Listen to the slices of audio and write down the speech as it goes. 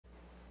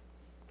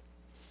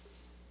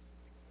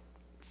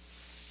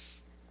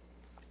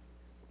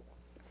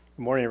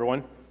Good morning,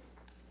 everyone.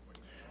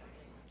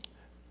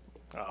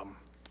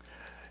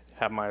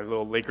 Have my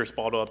little Lakers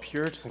bottle up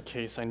here just in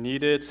case I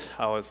need it.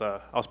 I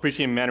was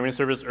preaching in Mandarin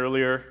service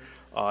earlier,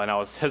 and I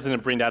was hesitant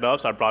to bring that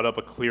up, so I brought up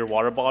a clear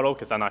water bottle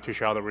because I'm not too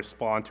sure how to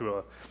respond to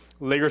a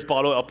Lakers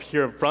bottle up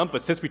here in front.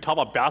 But since we talk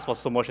about basketball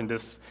so much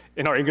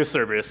in our English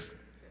service,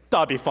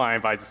 that'd be fine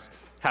if I just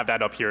have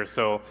that up here.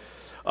 So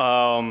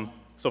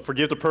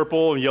forgive the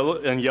purple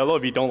and yellow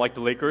if you don't like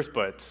the Lakers,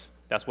 but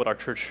that's what our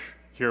church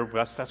here.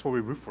 That's what we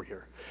root for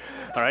here.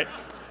 All right.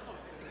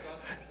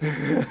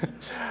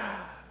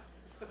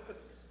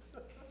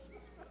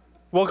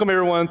 Welcome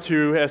everyone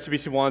to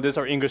SBC 1. This is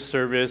our English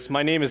service.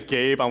 My name is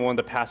Gabe. I'm one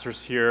of the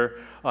pastors here.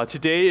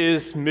 Today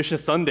is Mission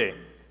Sunday.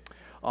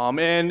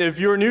 And if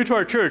you're new to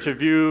our church, if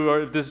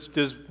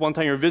this one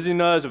time you're visiting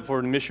us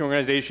for the mission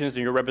organizations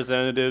and your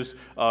representatives,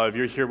 if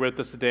you're here with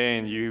us today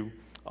and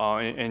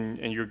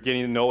you're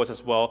getting to know us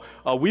as well,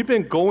 we've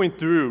been going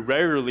through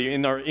regularly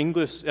in our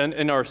English and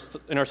in our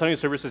Sunday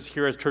services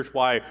here as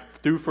church-wide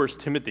through 1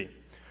 Timothy.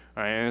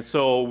 All right, and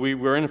so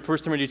we're in 1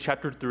 Timothy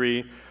chapter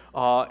 3,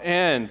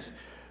 and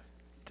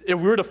if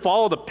we were to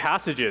follow the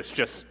passages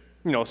just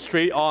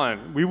straight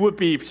on,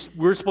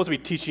 we're supposed to be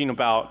teaching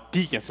about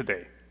deacons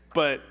today,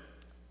 but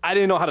I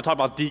didn't know how to talk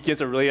about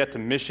deacons and relate that to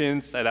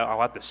missions.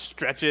 I'll have to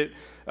stretch it.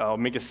 I'll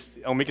make it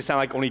sound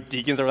like only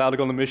deacons are allowed to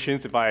go to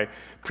missions if I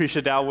preach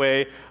it that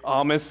way.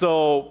 And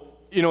so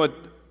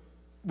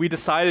we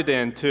decided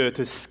then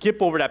to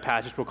skip over that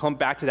passage. We'll come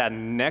back to that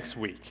next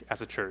week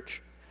as a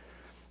church.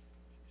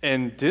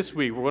 And this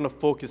week, we're going to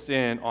focus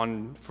in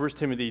on 1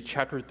 Timothy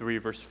chapter 3,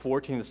 verse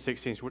 14 to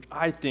 16, which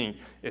I think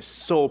is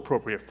so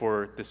appropriate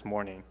for this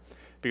morning.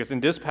 Because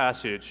in this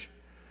passage,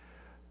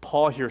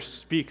 Paul here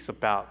speaks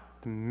about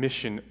the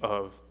mission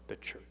of the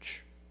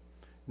church.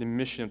 The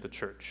mission of the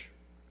church.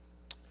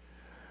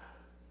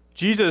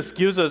 Jesus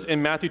gives us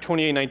in Matthew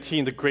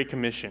 28:19 the Great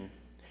Commission.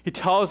 He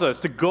tells us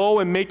to go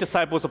and make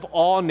disciples of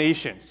all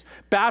nations,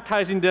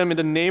 baptizing them in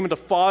the name of the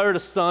Father,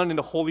 the Son, and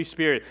the Holy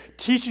Spirit,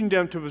 teaching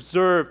them to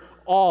observe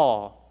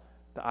all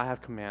that I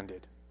have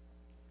commanded.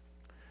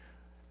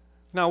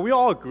 Now, we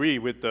all agree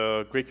with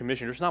the Great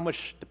Commission. There's not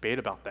much debate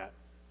about that,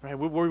 right?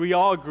 We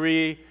all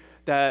agree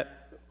that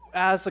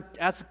as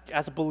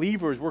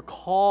believers, we're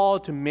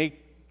called to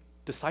make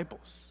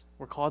disciples.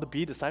 We're called to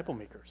be disciple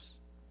makers.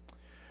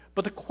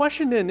 But the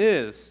question then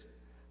is,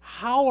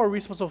 how are we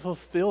supposed to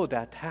fulfill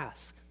that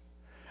task?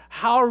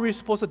 How are we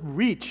supposed to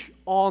reach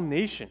all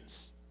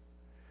nations?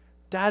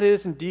 That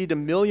is indeed the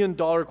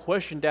million-dollar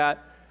question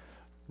that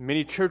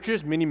many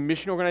churches, many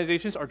mission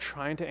organizations are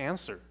trying to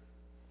answer.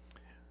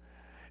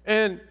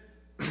 And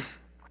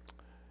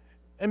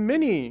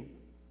many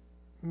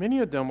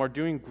of them are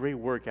doing great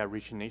work at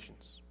reaching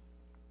nations.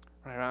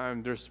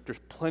 Right? There's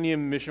plenty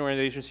of mission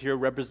organizations here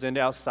represented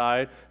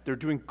outside. They're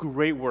doing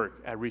great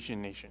work at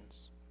reaching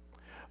nations.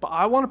 But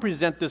I want to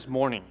present this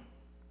morning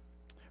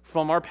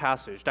from our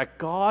passage that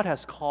God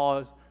has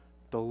called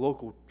the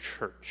local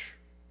church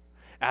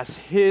as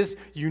his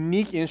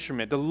unique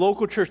instrument, the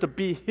local church to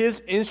be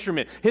his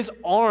instrument, his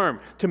arm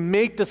to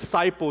make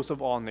disciples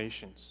of all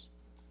nations.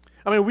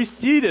 I mean, we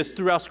see this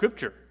throughout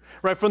Scripture,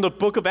 right? From the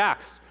book of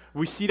Acts,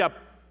 we see that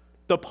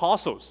the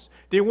apostles,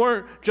 they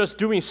weren't just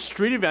doing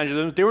street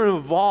evangelism, they were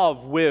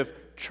involved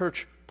with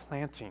church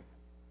planting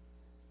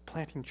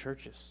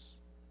churches.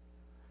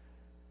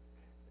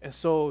 And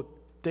so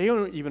they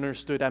even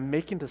understood that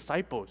making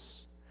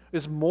disciples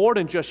is more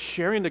than just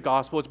sharing the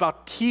gospel. It's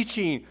about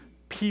teaching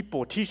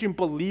people, teaching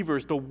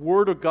believers the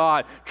Word of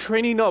God,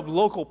 training up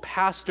local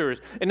pastors,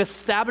 and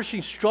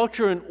establishing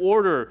structure and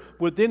order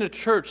within a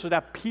church so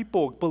that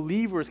people,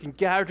 believers, can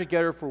gather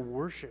together for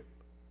worship.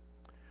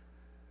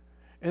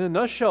 In a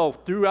nutshell,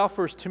 throughout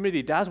 1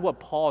 Timothy, that's what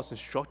Paul is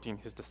instructing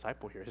his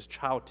disciple here, his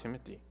child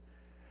Timothy.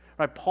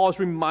 Right, Paul is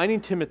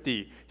reminding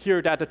Timothy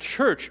here that the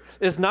church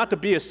is not to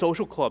be a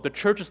social club. The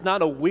church is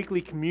not a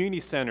weekly community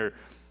center.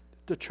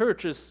 The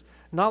church is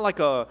not like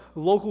a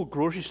local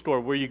grocery store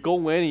where you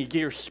go in and you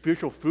get your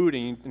spiritual food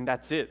and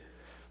that's it.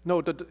 No,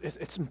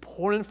 it's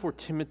important for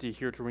Timothy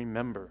here to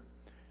remember,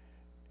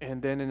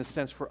 and then in a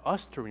sense for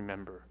us to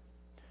remember,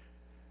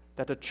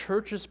 that the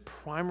church's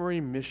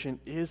primary mission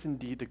is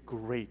indeed the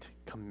Great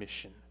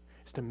Commission.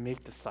 It's to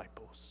make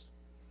disciples.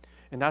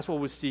 And that's what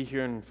we see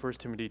here in 1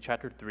 Timothy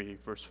chapter 3,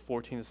 verse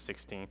 14 to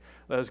 16.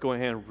 Let us go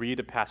ahead and read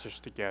the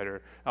passage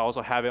together. I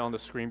also have it on the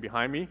screen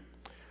behind me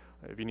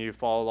if you need to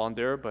follow along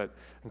there, but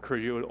I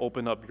encourage you to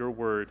open up your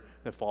word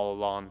and follow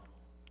along.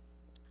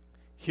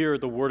 Here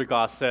the word of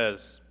God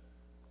says,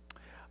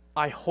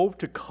 I hope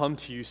to come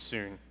to you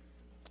soon,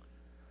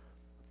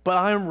 but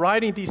I am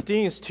writing these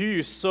things to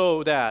you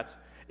so that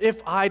if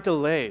I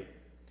delay,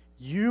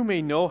 you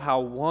may know how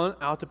one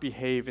ought to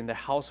behave in the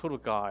household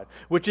of God,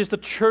 which is the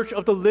church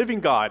of the living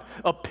God,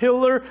 a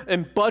pillar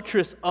and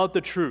buttress of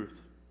the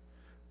truth.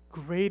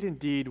 Great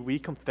indeed, we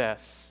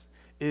confess,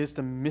 is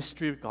the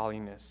mystery of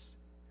godliness.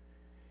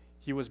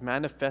 He was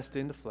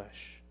manifested in the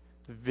flesh,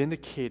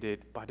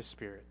 vindicated by the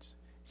Spirit,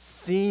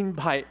 seen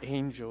by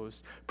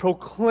angels,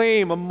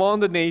 proclaimed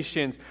among the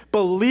nations,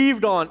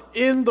 believed on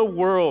in the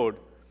world,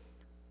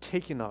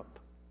 taken up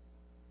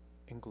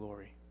in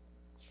glory.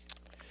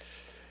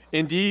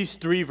 In these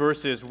 3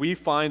 verses, we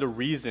find the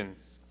reason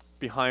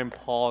behind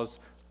Paul's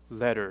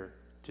letter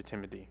to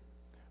Timothy.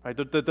 Right?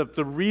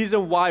 The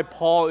reason why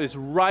Paul is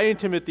writing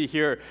Timothy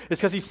here is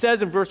because he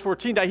says in verse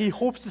 14 that he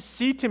hopes to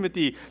see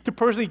Timothy to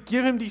personally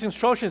give him these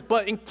instructions,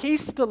 but in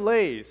case he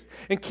delays,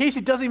 in case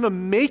he doesn't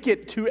even make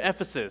it to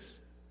Ephesus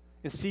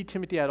and see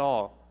Timothy at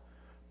all,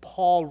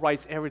 Paul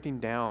writes everything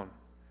down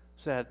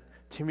so that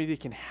Timothy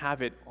can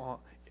have it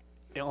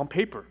on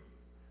paper.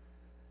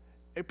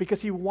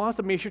 Because he wants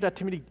to make sure that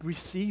Timothy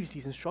receives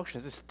these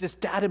instructions. It's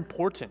that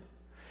important.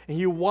 And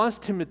he wants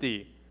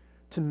Timothy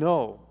to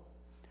know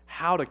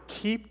how to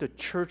keep the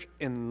church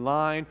in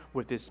line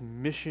with this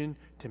mission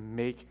to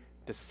make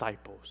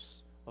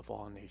disciples of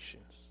all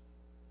nations.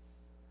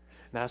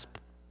 And that's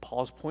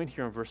Paul's point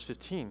here in verse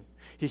 15.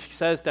 He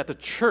says that the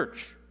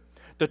church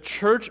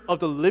of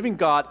the living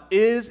God,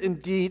 is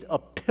indeed a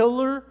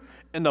pillar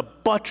and a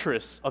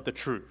buttress of the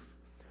truth.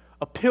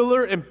 A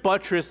pillar and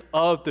buttress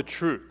of the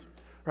truth,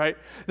 right?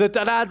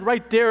 That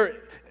right there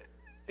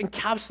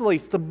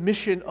encapsulates the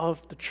mission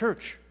of the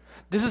church.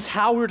 This is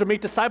how we're to make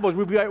disciples.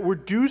 We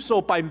do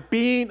so by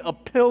being a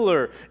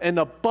pillar and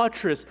a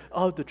buttress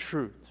of the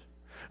truth.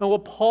 And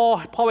what Paul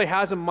probably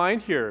has in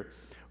mind here,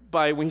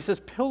 when he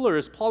says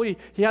pillars,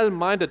 he has in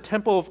mind the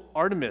temple of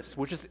Artemis,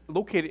 which is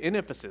located in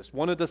Ephesus,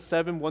 one of the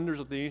 7 wonders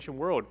of the ancient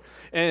world.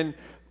 And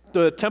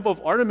the temple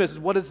of Artemis is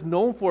what it's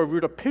known for, if we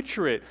were to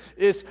picture it,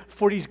 is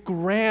for these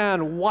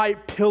grand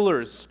white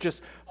pillars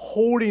just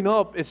holding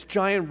up its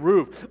giant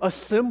roof, a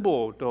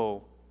symbol,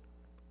 though,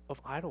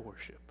 of idol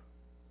worship.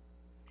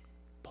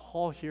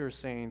 Paul here is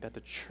saying that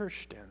the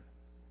church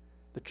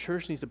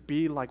needs to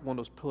be like one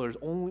of those pillars,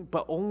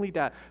 but only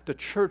that the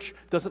church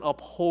doesn't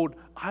uphold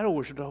idol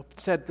worship.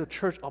 Instead, the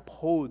church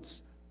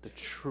upholds the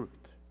truth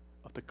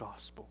of the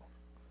gospel.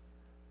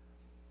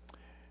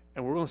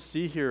 And we're going to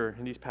see here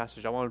in these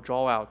passages, I want to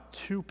draw out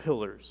 2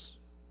 pillars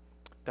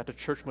that the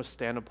church must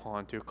stand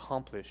upon to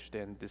accomplish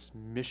then this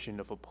mission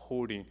of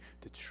upholding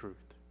the truth.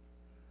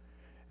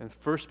 And the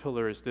first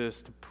pillar is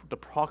this, the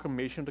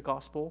proclamation of the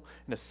gospel,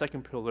 and the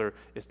second pillar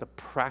is the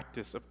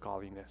practice of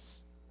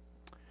godliness.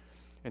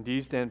 And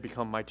these then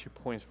become my 2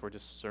 points for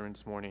this sermon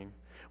this morning.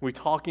 We're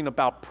talking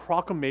about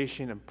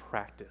proclamation and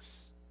practice.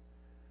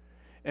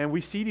 And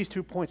we see these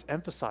 2 points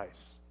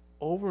emphasized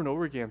over and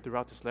over again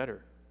throughout this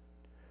letter.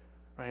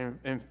 Right?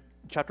 In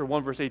chapter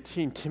 1, verse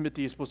 18,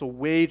 Timothy is supposed to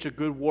wage a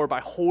good war by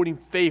holding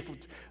faith,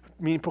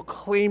 meaning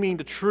proclaiming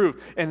the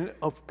truth, and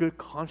of good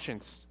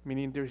conscience,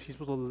 meaning he's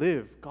supposed to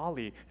live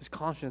godly. His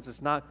conscience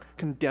is not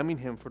condemning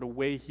him for the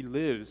way he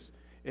lives.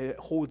 It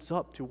holds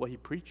up to what he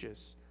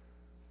preaches.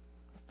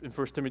 In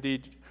 1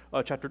 Timothy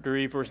chapter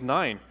 3, verse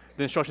 9,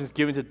 the instructions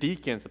given to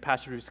deacons, the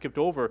passage we skipped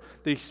over,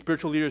 the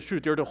spiritual leaders'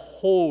 truth, they're to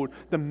hold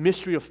the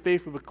mystery of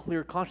faith with a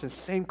clear conscience.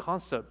 Same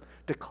concept.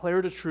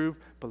 Declare the truth,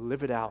 but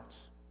live it out.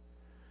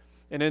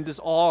 And then this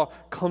all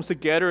comes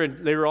together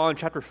and later on in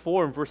chapter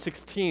 4 and verse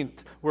 16,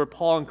 where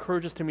Paul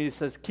encourages Timothy, he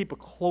says, keep a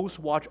close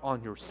watch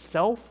on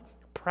yourself,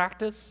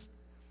 practice,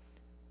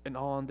 and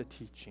on the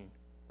teaching,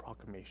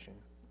 proclamation.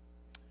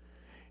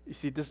 You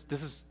see, this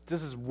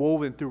is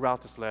woven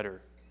throughout this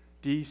letter.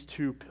 These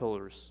 2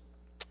 pillars.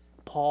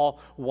 Paul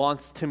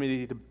wants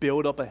Timothy to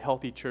build up a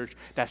healthy church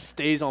that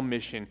stays on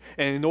mission.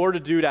 And in order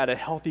to do that, a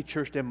healthy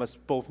church then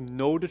must both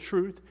know the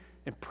truth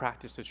and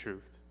practice the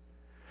truth.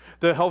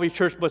 The healthy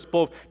church must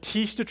both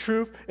teach the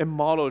truth and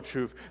model the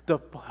truth. A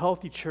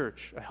healthy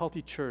church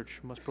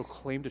must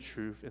proclaim the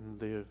truth and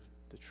live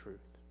the truth.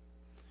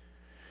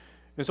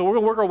 And so we're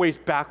going to work our ways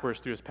backwards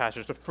through this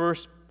passage. The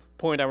first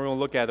point that we're going to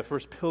look at, the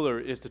first pillar,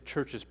 is the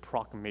church's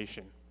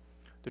proclamation.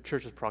 The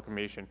church's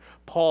proclamation.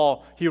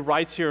 Paul, he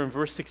writes here in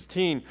verse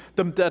 16,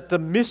 that the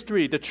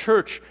mystery, the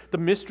church,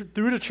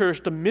 through the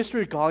church, the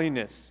mystery of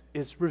godliness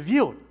is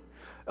revealed.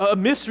 A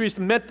mystery is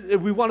meant,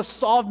 we want to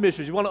solve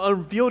mysteries. We want to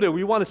unveil it.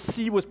 We want to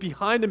see what's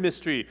behind the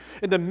mystery.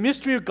 And the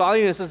mystery of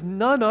godliness is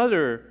none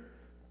other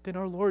than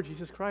our Lord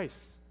Jesus Christ.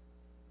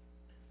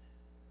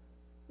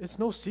 It's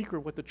no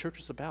secret what the church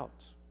is about.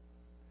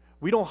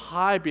 We don't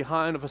hide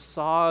behind a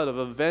facade of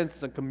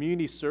events and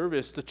community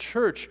service. The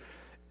church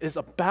is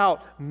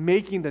about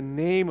making the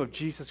name of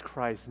Jesus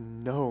Christ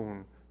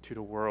known to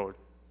the world.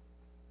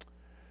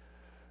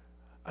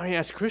 I mean,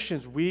 as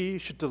Christians, we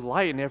should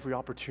delight in every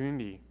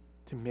opportunity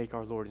to make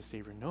our Lord and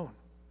Savior known.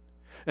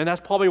 And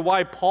that's probably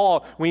why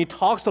Paul, when he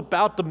talks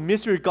about the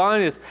mystery of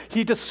godliness,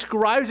 he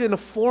describes it in the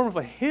form of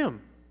a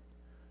hymn.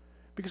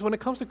 Because when it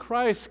comes to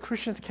Christ,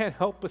 Christians can't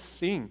help but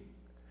sing.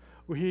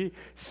 We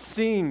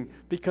sing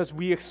because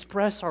we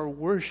express our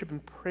worship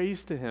and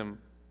praise to Him.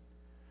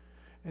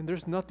 And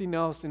there's nothing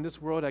else in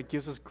this world that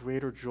gives us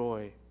greater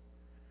joy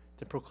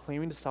than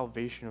proclaiming the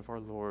salvation of our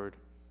Lord.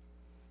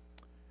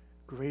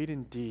 Great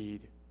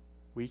indeed,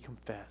 we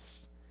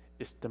confess,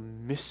 is the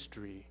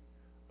mystery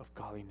of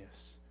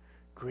godliness.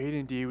 Great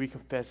indeed, we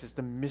confess, is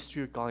the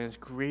mystery of godliness.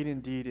 Great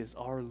indeed is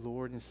our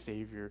Lord and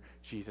Savior,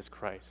 Jesus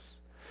Christ.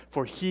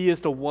 For he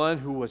is the one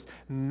who was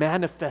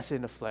manifested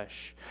in the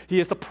flesh. He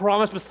is the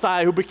promised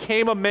Messiah who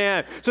became a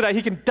man so that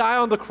he can die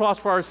on the cross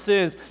for our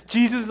sins.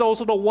 Jesus is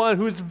also the one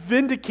who is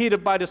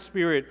vindicated by the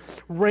Spirit,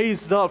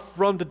 raised up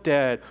from the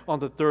dead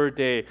on the third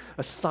day,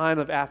 a sign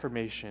of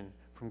affirmation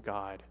from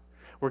God,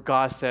 where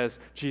God says,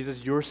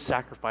 Jesus, your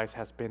sacrifice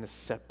has been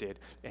accepted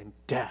and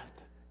death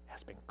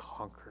has been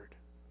conquered.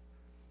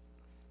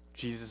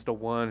 Jesus is the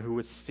one who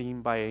was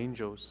seen by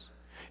angels.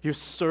 You're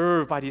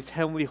served by these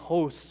heavenly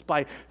hosts,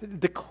 by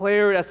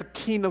declared as the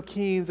King of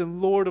Kings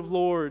and Lord of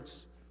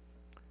Lords.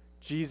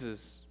 Jesus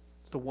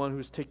is the one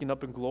who's taken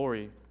up in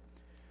glory,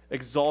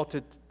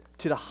 exalted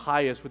to the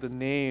highest with a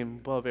name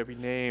above every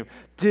name.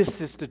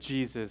 This is the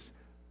Jesus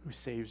who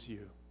saves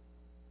you.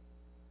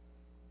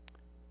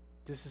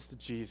 This is the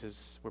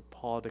Jesus where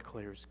Paul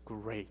declares,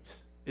 great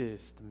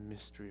is the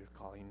mystery of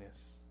godliness.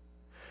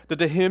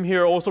 The hymn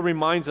here also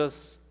reminds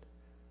us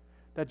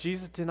that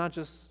Jesus did not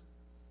just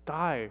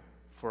die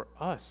for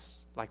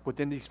us, like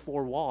within these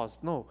four walls.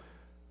 No,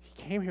 he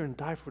came here and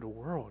died for the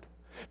world.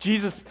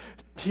 Jesus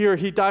here,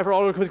 he died for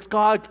all because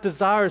God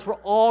desires for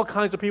all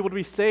kinds of people to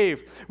be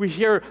saved. We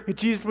hear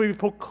Jesus will be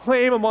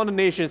proclaimed among the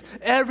nations,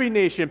 every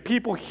nation,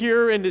 people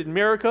here in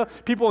America,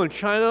 people in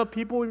China,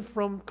 people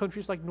from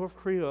countries like North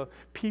Korea,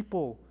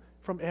 people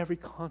from every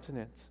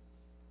continent.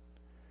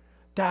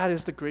 That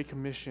is the Great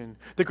Commission.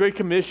 The Great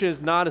Commission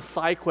is not a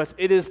side quest,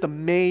 it is the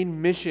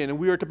main mission, and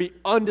we are to be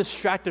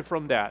undistracted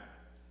from that.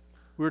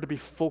 We are to be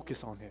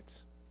focused on it.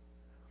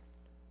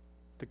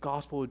 The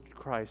gospel of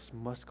Christ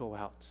must go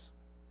out.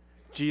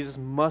 Jesus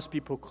must be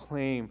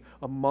proclaimed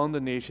among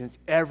the nations,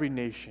 every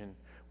nation,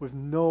 with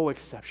no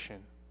exception.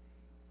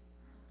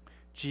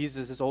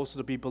 Jesus is also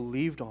to be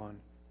believed on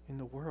in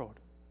the world.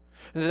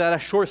 And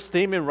that short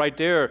statement right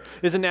there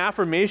is an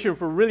affirmation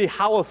for really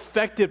how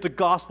effective the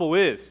gospel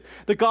is.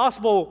 The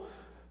gospel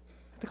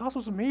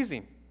is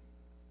amazing.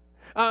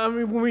 I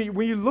mean,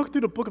 when you look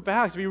through the book of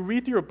Acts, if you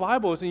read through your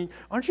Bibles, and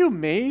aren't you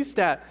amazed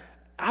that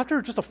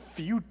after just a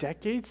few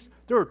decades,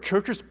 there are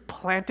churches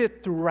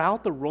planted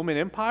throughout the Roman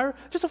Empire?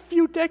 Just a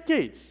few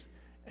decades.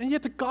 And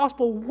yet the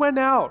gospel went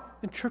out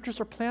and churches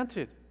are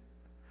planted.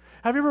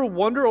 Have you ever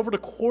wondered over the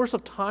course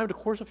of time, the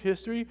course of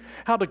history,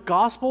 how the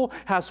gospel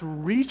has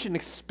reached and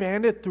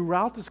expanded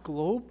throughout this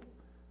globe?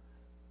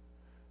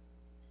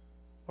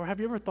 Or have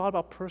you ever thought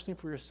about personally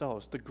for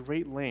yourselves the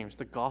great lengths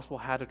the gospel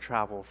had to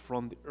travel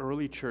from the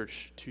early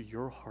church to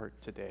your heart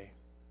today?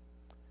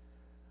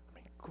 I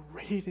mean,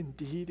 great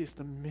indeed is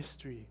the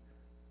mystery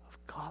of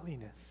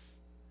godliness.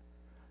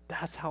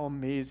 That's how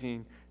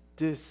amazing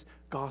this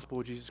gospel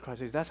of Jesus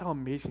Christ is. That's how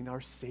amazing our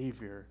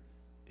Savior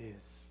is.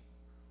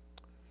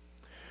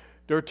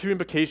 There are two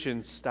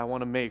implications that I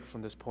want to make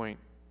from this point.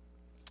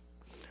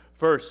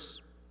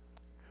 First,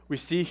 we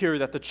see here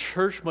that the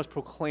church must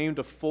proclaim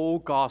the full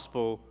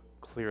gospel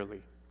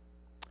clearly.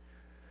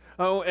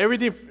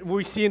 Everything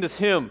we see in this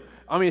hymn,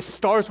 I mean, it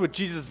starts with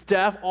Jesus'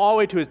 death all the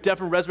way to his death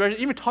and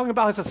resurrection, even talking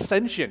about his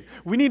ascension.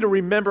 We need to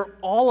remember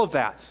all of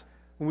that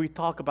when we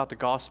talk about the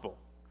gospel.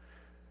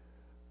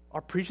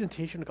 Our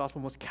presentation of the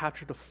gospel must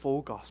capture the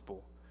full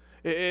gospel.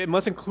 It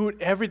must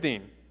include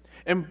everything.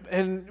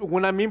 And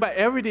when I mean by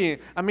everything,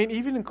 I mean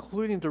even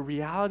including the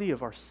reality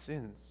of our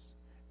sins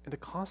and the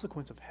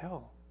consequence of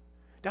hell.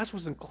 That's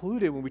what's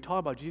included when we talk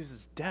about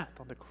Jesus' death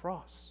on the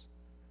cross.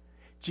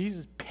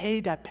 Jesus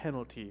paid that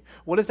penalty.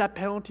 What is that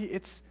penalty?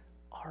 It's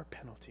our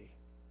penalty.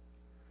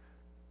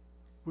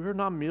 We're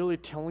not merely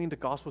telling the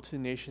gospel to the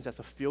nations as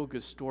a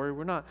feel-good story.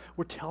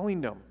 We're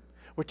telling them.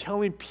 We're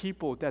telling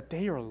people that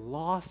they are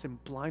lost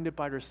and blinded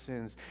by their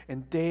sins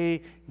and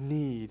they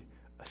need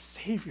a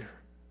Savior.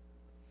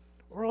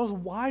 Or else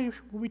why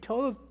would we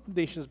tell the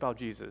nations about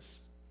Jesus?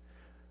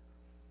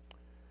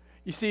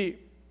 You see,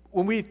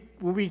 when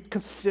we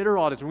consider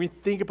all this, when we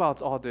think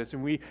about all this,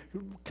 and we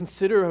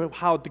consider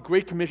how the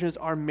Great Commission is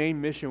our main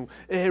mission,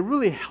 it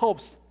really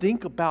helps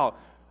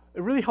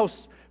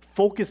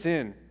focus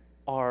in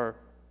our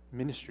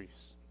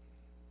ministries.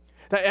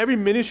 That every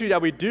ministry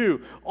that we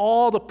do,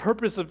 all the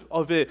purpose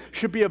of it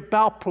should be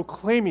about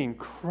proclaiming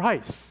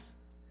Christ.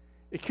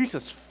 It keeps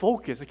us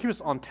focused. It keeps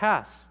us on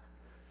task.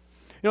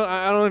 You know,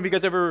 I don't know if you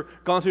guys ever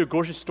gone to a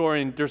grocery store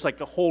and there's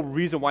like a whole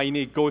reason why you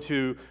need to go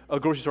to a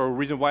grocery store, or a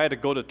reason why you had to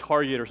go to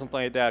Target or something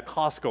like that,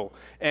 Costco.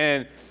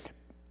 And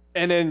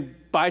then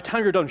by the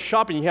time you're done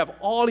shopping, you have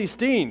all these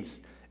things.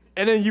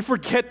 And then you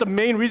forget the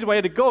main reason why you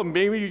had to go.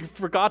 Maybe you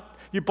forgot,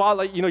 you bought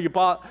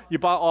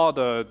all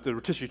the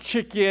rotisserie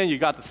chicken, you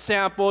got the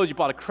samples, you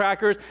bought the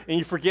crackers, and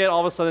you forget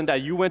all of a sudden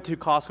that you went to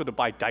Costco to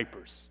buy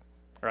diapers,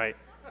 right?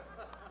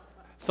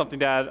 Something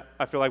that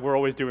I feel like we're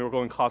always doing. We're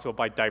going to Costco to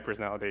buy diapers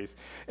nowadays.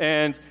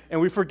 And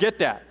we forget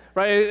that,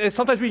 right? And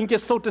sometimes we can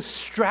get so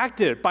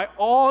distracted by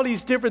all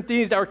these different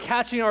things that are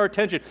catching our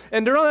attention.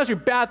 And they're not actually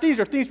bad things,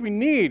 they're things we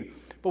need,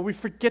 but we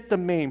forget the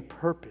main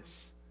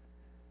purpose.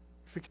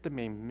 We forget the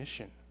main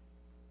mission.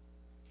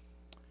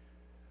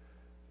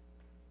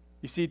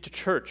 You see, the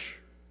church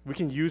We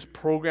can use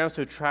programs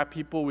to attract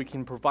people. We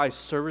can provide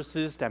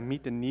services that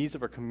meet the needs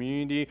of our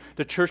community.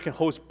 The church can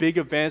host big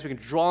events. We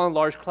can draw in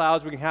large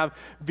crowds. We can have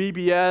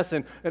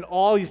VBS and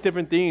all these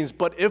different things.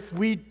 But if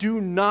we do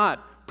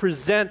not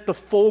present the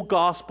full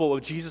gospel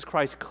of Jesus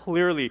Christ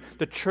clearly,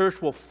 the church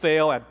will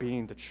fail at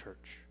being the church.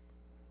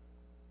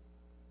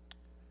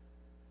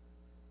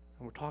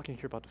 And we're talking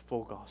here about the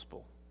full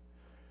gospel,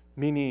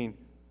 meaning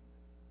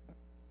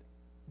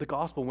the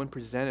gospel, when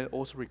presented,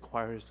 also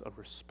requires a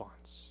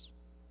response.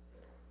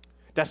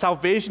 That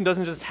salvation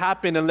doesn't just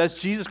happen unless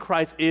Jesus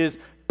Christ is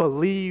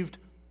believed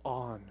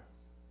on.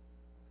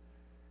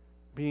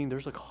 Meaning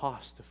there's a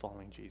cost to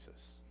following Jesus.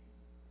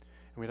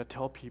 And we have to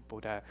tell people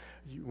that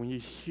when you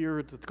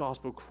hear the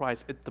gospel of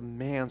Christ, it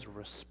demands a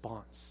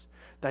response.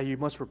 That you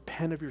must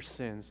repent of your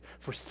sins,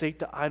 forsake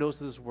the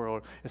idols of this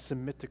world, and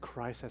submit to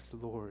Christ as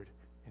Lord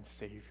and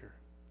Savior.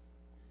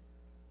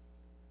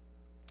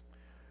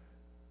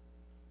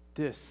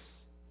 This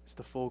is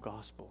the full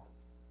gospel.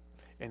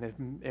 And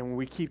when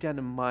we keep that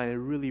in mind, it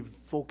really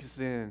focuses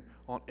in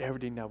on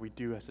everything that we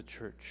do as a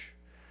church.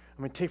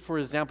 I mean, take, for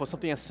example,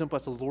 something as simple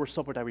as the Lord's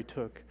Supper that we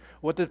took.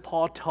 What did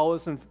Paul tell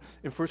us in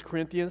 1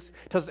 Corinthians?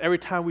 He tells us every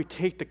time we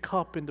take the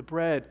cup and the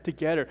bread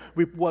together,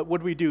 what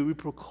do we do? We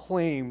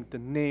proclaim the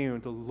name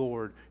of the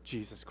Lord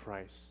Jesus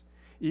Christ.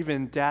 Even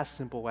in that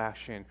simple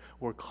action,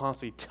 we're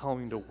constantly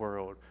telling the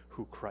world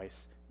who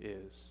Christ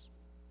is.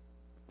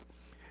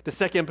 The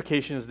second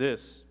implication is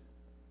this,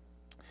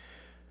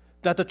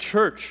 that the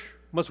church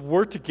must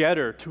work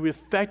together to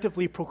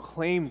effectively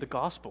proclaim the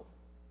gospel.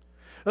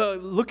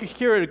 Look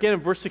here again in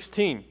verse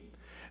 16.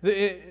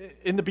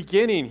 In the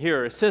beginning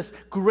here, it says,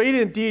 "Great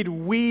indeed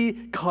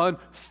we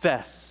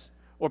confess,"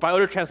 or by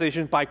other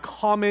translations, by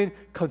common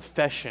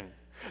confession.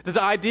 The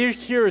idea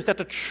here is that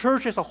the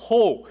church as a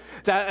whole,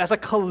 that as a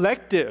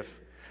collective,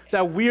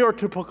 that we are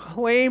to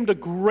proclaim the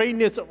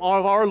greatness of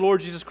our Lord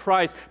Jesus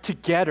Christ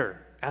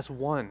together as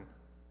one.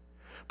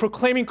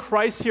 Proclaiming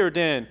Christ here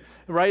then,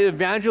 right?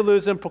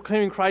 Evangelism,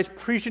 proclaiming Christ,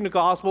 preaching the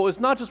gospel is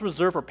not just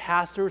reserved for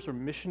pastors or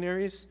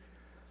missionaries.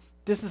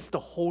 This is the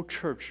whole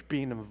church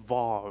being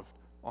involved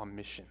on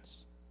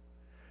missions.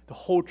 The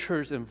whole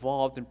church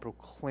involved in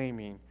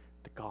proclaiming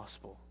the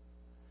gospel.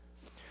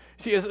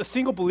 See, as a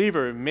single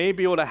believer may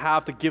be able to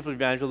have the gift of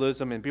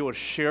evangelism and be able to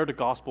share the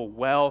gospel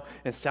well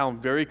and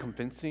sound very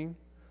convincing.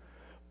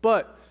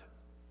 But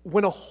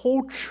when a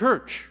whole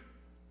church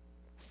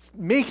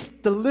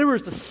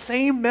delivers the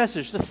same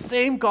message, the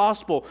same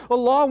gospel,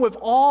 along with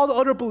all the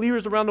other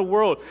believers around the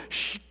world,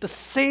 the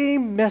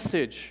same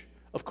message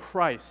of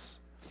Christ,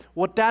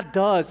 what that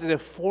does is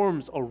it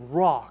forms a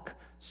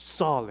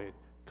rock-solid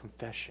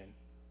confession.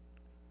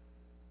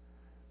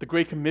 The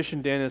Great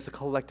Commission then is a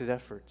collective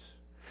effort.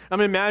 I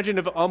mean, imagine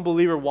if an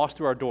unbeliever walks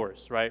through our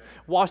doors, right?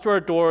 Walks through our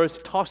doors,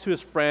 talks to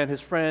his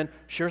friend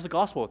shares the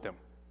gospel with him.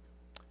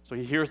 So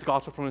he hears the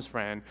gospel from his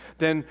friend.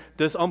 Then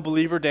this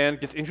unbeliever then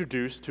gets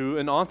introduced to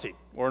an auntie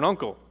or an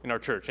uncle in our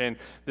church. And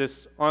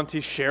this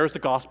auntie shares the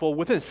gospel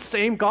with the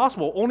same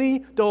gospel,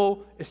 only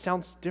though it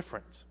sounds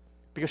different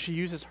because she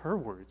uses her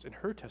words and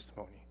her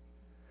testimony.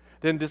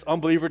 Then this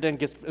unbeliever then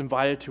gets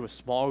invited to a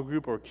small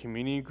group or a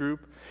community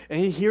group, and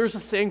he hears the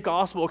same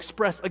gospel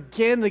expressed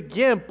again and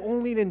again,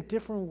 only in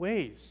different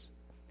ways.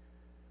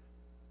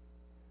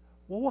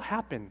 What will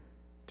happen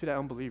to that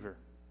unbeliever?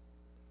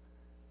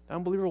 That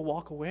unbeliever will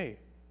walk away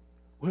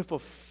with a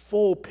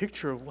full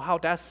picture of how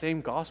that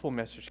same gospel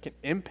message can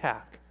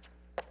impact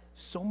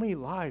so many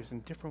lives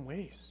in different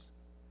ways.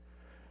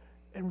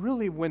 And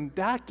really, when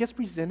that gets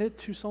presented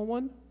to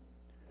someone,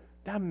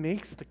 that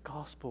makes the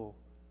gospel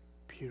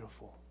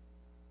beautiful.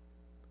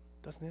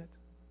 Doesn't it?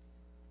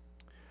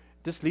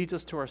 This leads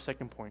us to our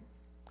second point.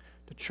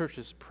 The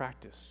church's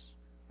practice.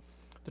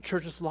 The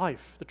church's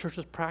life. The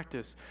church's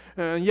practice.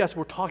 And yes,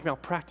 we're talking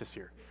about practice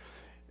here.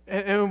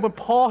 And when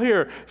Paul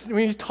here,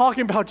 when he's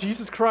talking about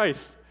Jesus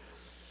Christ,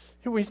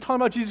 when he's talking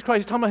about Jesus Christ,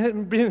 he's talking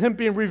about him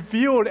being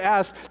revealed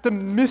as the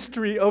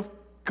mystery of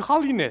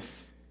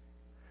godliness.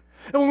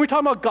 And when we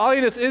talk about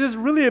godliness, it is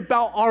really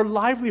about our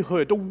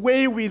livelihood, the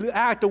way we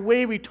act, the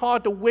way we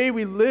talk, the way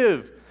we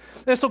live.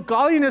 And so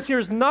godliness here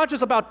is not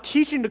just about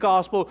teaching the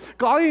gospel.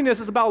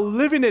 Godliness is about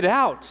living it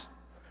out.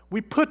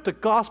 We put the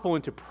gospel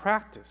into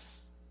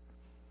practice.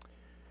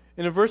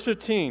 And in verse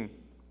 15,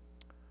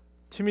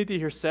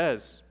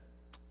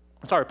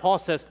 Paul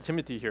says to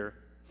Timothy here,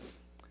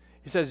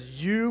 he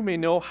says, "You may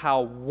know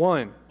how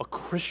a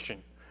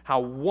Christian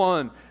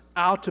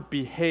ought to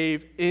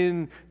behave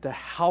in the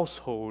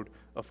household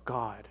of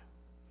God."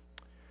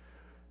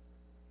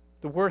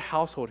 The word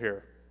household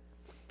here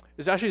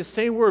is actually the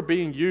same word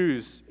being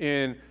used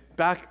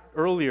back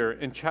earlier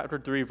in chapter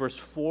 3, verse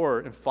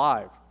 4 and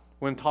 5,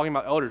 when talking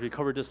about elders. We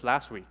covered this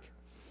last week.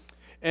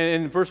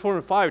 And in verse 4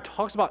 and 5, it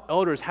talks about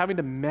elders having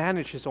to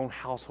manage his own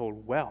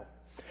household well.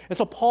 And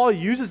so Paul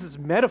uses this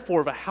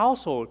metaphor of a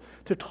household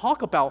to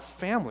talk about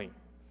family.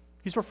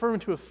 He's referring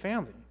to a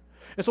family.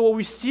 And so what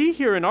we see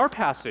here in our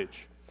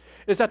passage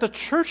is that the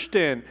church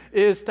then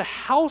is the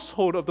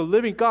household of the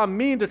living God,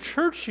 meaning the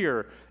church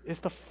here is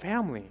the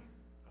family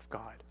of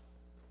God.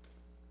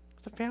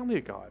 It's the family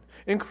of God.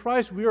 In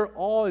Christ, we are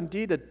all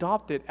indeed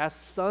adopted as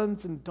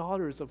sons and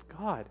daughters of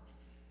God.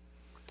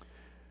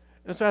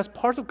 And so as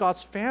part of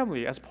God's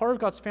family,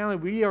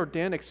 we are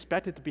then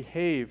expected to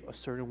behave a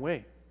certain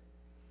way.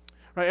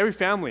 Right? Every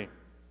family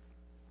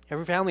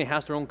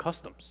has their own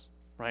customs,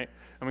 right?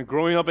 I mean,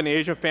 growing up in an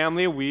Asian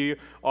family, we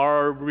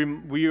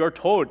are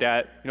told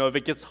that, if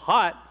it gets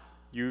hot,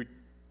 you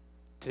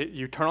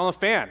turn on the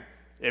fan.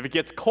 If it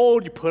gets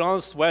cold, you put on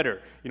a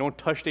sweater. You don't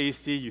touch the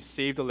AC, you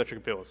save the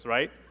electric bills,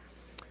 right?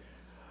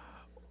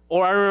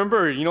 Or I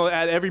remember,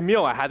 at every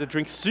meal I had to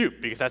drink soup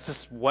because that's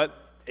just what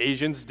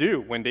Asians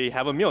do when they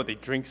have a meal. They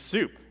drink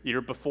soup,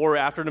 either before or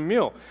after the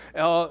meal.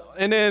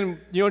 And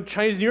then,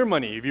 Chinese New Year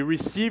money, if you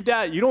receive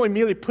that, you don't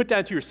immediately put that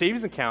into your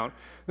savings account.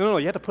 No,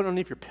 you have to put it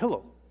underneath your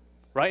pillow,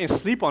 right? And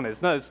sleep on it.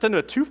 It's not, instead of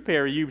a tooth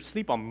fairy, you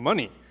sleep on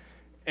money.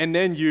 And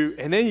then you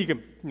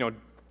can,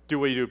 do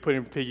what you do, put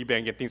in piggy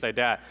bank and things like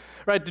that,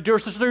 right?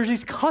 There's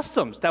these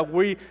customs that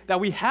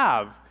we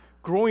have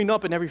growing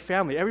up in every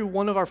family. Every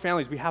one of our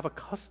families, we have a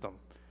custom.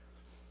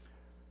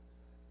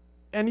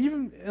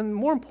 And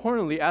more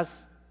importantly,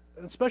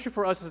 especially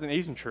for us as an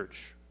Asian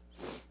church,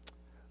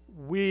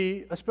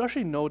 we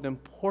especially know the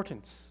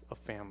importance of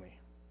family.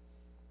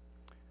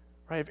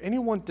 Right? If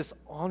anyone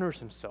dishonors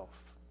himself,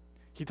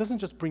 he doesn't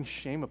just bring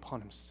shame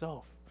upon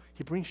himself,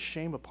 he brings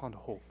shame upon the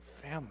whole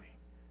family.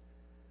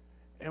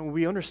 And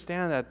we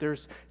understand that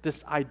there's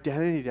this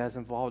identity that's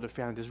involved in the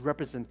family, this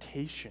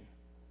representation.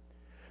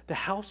 The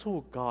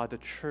household of God, the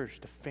church,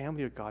 the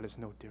family of God is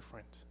no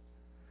different.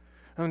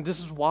 And this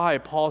is why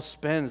Paul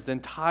spends the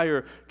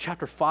entire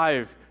chapter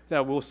 5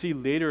 that we'll see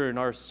later in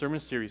our sermon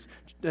series.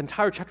 The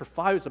entire chapter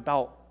 5 is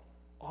about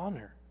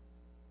honor.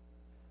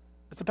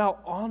 It's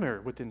about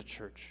honor within the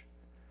church.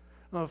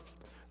 Let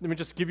me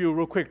just give you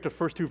real quick the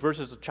first two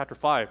verses of chapter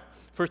 5.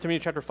 1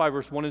 Timothy chapter 5,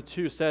 verse 1 and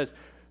 2 says,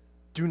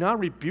 "Do not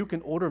rebuke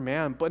an older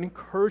man, but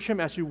encourage him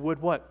as you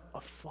would" what?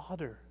 A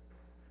father.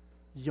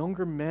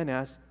 Younger men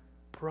as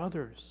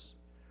brothers.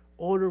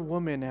 Older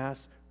women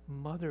as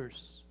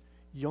mothers.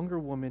 Younger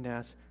women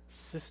as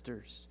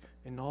sisters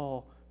in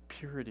all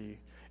purity.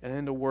 And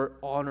then the word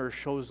honor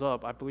shows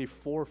up, I believe,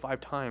 4 or 5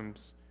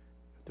 times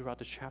throughout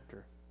the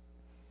chapter.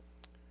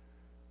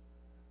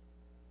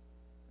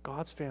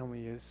 God's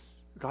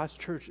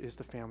church is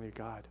the family of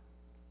God.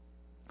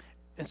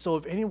 And so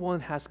if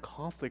anyone has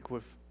conflict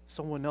with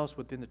someone else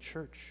within the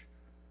church,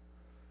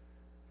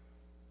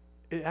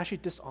 it actually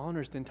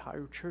dishonors the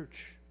entire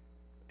church,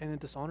 and it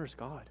dishonors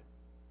God.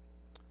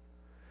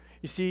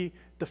 You see,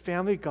 the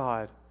family of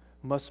God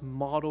must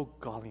model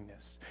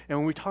godliness. And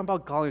when we talk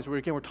about godliness,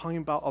 we're talking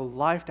about a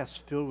life that's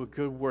filled with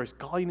good works.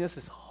 Godliness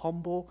is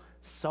humble,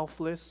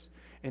 selfless,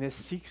 and it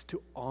seeks to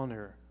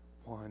honor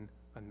one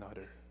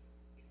another.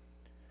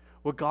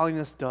 What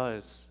godliness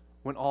does,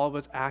 when all of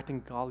us act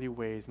in godly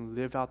ways and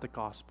live out the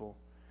gospel,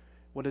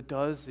 what it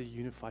does is it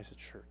unifies the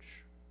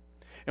church.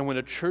 And when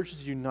the church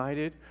is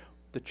united,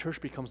 the church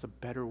becomes a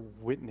better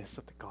witness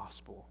of the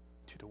gospel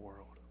to the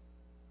world.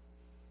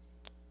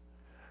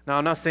 Now,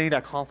 I'm not saying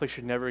that conflict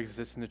should never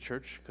exist in the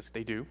church, because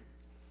they do.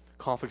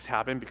 Conflicts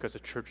happen because the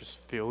church is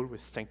filled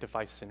with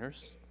sanctified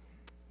sinners.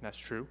 And that's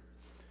true.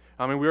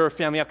 I mean, we're a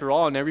family after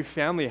all, and every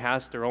family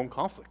has their own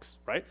conflicts,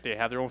 right? They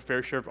have their own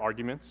fair share of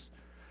arguments.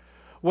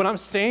 What I'm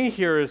saying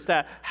here is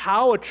that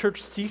how a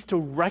church seeks to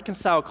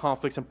reconcile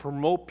conflicts and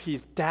promote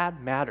peace,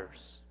 that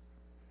matters.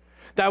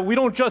 That we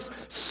don't just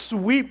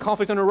sweep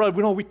conflicts under the rug,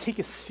 we take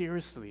it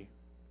seriously.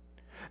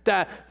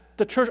 That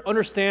the church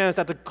understands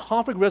that the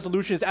conflict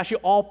resolution is actually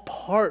all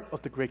part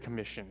of the Great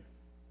Commission.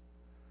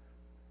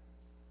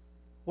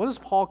 What does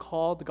Paul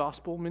call the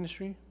gospel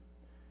ministry?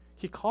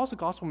 He calls the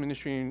gospel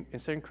ministry in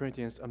 2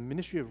 Corinthians a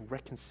ministry of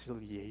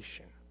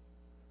reconciliation.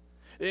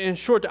 In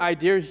short, the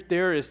idea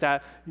there is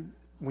that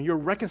when you're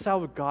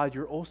reconciled with God,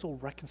 you're also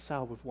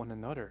reconciled with one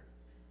another.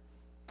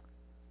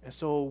 And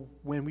so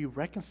when we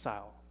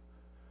reconcile,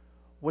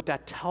 what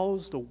that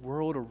tells the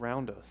world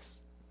around us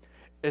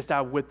is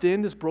that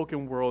within this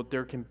broken world,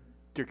 there can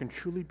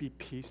truly be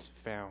peace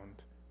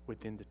found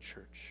within the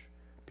church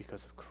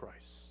because of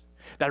Christ.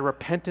 That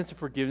repentance and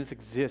forgiveness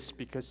exists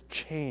because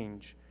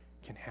change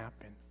can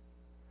happen.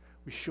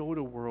 We show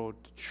the world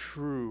the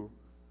true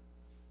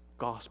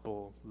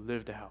gospel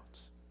lived out.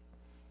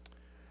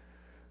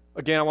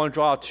 Again, I want to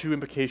draw out 2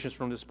 implications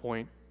from this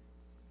point.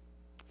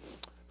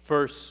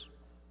 First,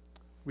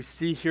 we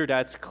see here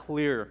that it's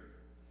clear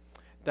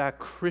that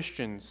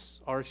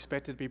Christians are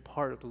expected to be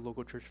part of the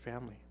local church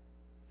family.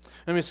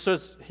 I mean, it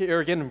says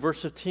here again in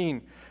verse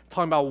 15,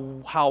 talking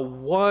about how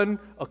one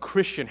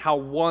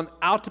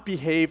ought to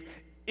behave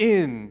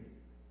in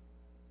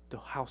the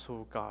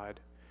household of God.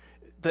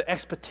 The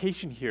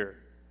expectation here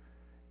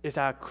is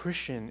that a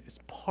Christian is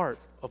part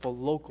of a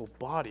local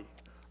body.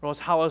 Or else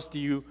how else do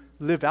you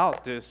live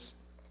out this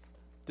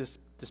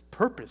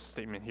purpose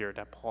statement here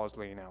that Paul is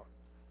laying out?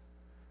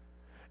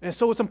 And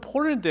so it's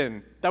important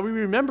then that we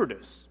remember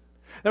this.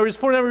 That it's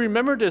important that we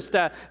remember this,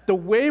 that the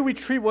way we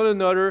treat one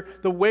another,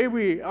 the way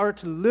we are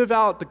to live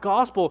out the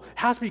gospel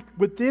has to be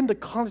within the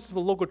context of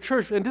the local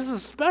church. And this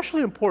is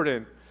especially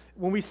important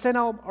when we send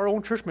out our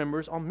own church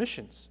members on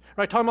missions,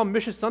 right? Talking about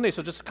Mission Sunday,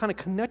 so just kind of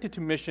connected to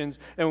missions.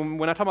 And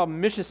when I talk about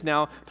missions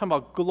now, I'm talking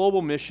about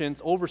global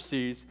missions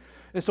overseas.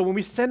 And so when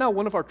we send out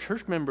one of our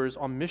church members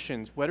on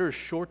missions, whether it's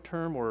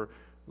short-term or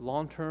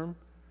long-term,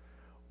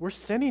 we're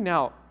sending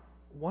out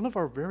one of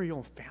our very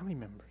own family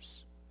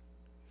members.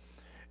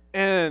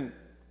 And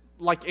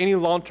like any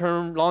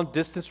long-term,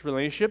 long-distance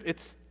relationship,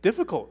 it's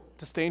difficult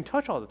to stay in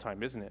touch all the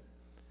time, isn't it?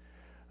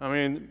 I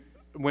mean,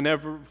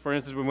 for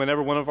instance,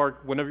 whenever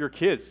one of your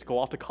kids go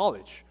off to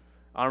college,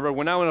 I remember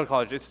when I went to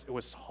college, it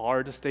was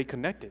hard to stay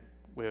connected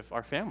with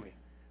our family.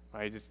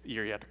 Right?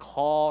 You had to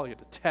call, you had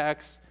to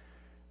text.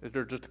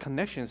 They're just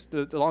connections.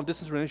 The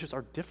long-distance relationships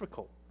are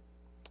difficult.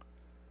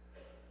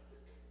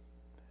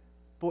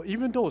 But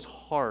even though it's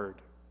hard,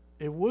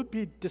 it would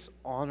be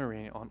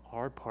dishonoring on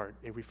our part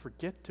if we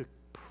forget to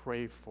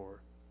pray for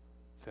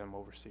them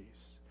overseas,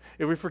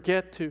 if we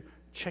forget to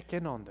check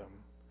in on them,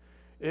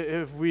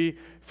 if we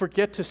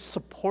forget to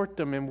support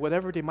them in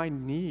whatever they might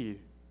need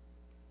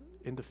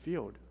in the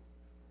field.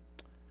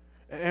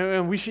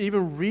 And we should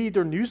even read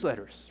their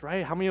newsletters,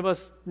 right? How many of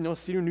us,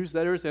 see their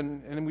newsletters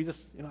and we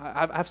just,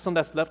 I have some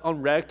that's left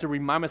unread to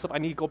remind myself I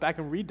need to go back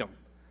and read them.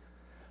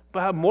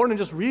 But more than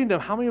just reading them,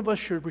 how many of us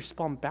should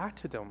respond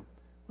back to them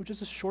with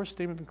just a short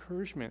statement of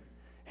encouragement?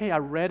 Hey, I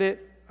read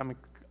it. I'm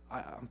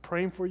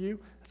praying for you.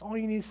 That's all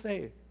you need to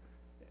say.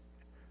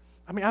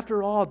 I mean,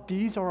 after all,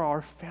 these are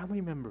our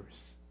family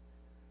members.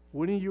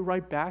 Wouldn't you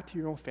write back to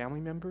your own family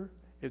member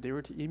if they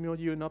were to email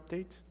you an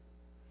update?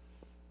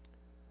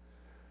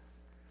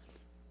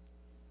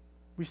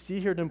 We see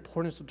here the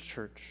importance of the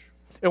church.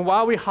 And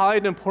while we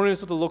highlight the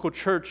importance of the local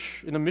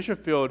church in the mission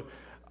field,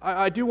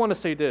 I do want to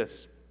say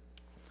this.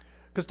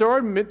 Because there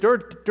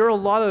are a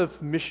lot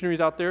of missionaries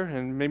out there,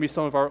 and maybe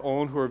some of our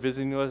own who are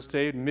visiting us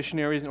today,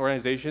 missionaries and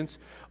organizations,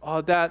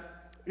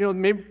 that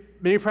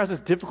maybe perhaps it's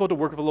difficult to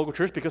work with a local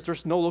church because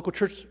there's no local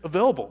church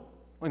available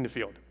in the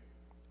field.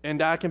 And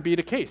that can be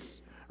the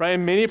case, right?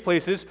 In many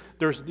places,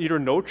 there's either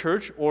no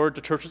church or the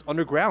church is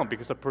underground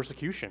because of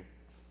persecution.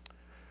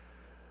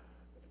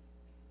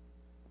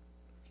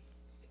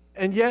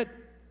 And yet,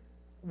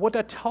 what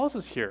that tells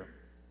us here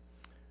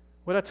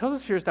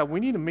is that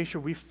we need to make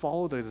sure we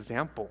follow the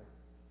example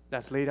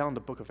that's laid out in the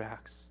book of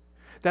Acts.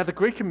 That the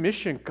Great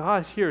Commission,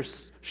 God here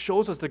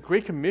shows us the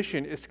Great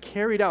Commission is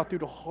carried out through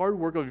the hard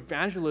work of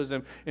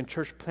evangelism and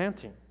church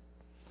planting.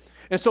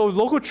 And so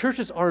local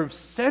churches are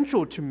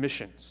central to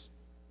missions,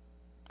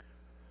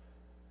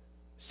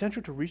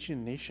 central to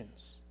reaching the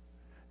nations.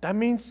 That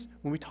means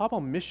when we talk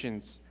about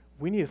missions,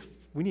 we need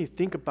to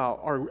think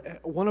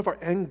about one of our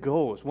end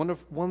goals, one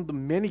of the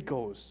many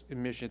goals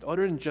in missions,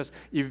 other than just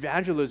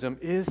evangelism,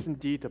 is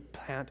indeed to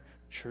plant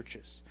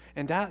churches.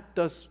 And that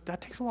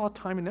takes a lot of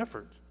time and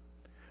effort.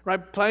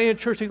 Right? Planting a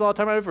church takes a lot of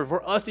time and effort.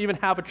 For us to even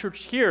have a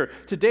church here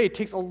today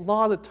takes a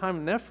lot of time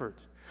and effort.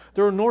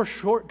 There's no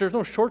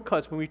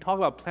shortcuts when we talk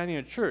about planting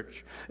a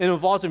church. It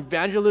involves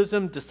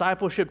evangelism,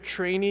 discipleship,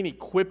 training,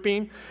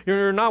 equipping.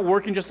 You're not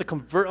working just to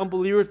convert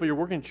unbelievers, but you're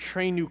working to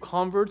train new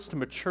converts to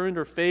mature in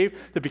their faith,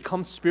 to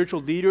become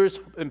spiritual leaders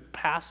and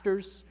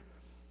pastors.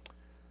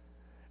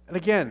 And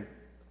again,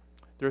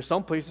 there are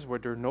some places where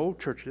there are no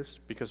churches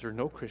because there are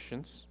no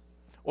Christians.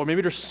 Or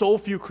maybe there's so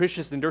few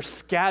Christians and they're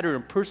scattered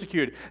and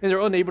persecuted and they're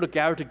unable to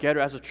gather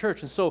together as a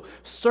church. And so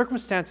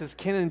circumstances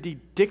can indeed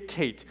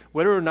dictate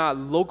whether or not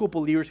local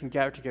believers can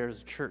gather together as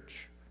a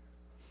church.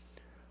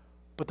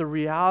 But the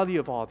reality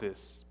of all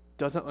this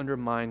doesn't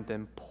undermine the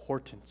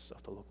importance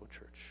of the local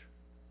church.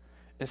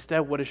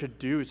 Instead, what it should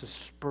do is to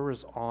spur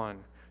us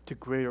on to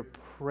greater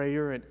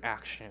prayer and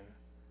action,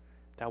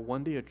 that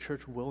one day a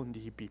church will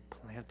indeed be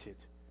planted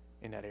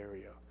in that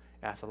area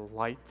as a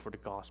light for the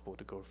gospel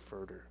to go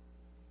further.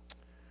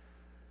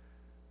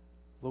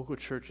 Local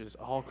churches,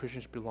 all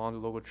Christians belong to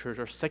local church.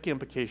 Our second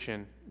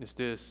implication is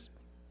this,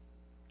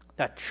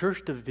 that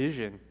church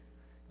division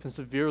can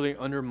severely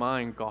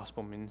undermine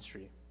gospel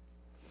ministry.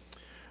 All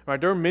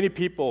right, there are many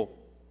people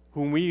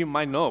whom we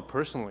might know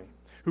personally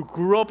who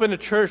grew up in the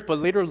church but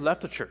later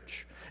left the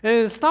church. And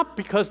it's not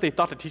because they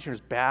thought the teaching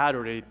was bad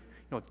or they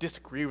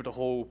disagree with the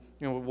whole,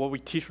 what we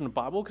teach from the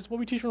Bible, because what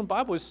we teach from the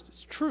Bible is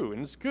true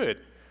and it's good.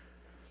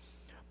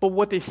 But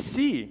what they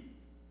see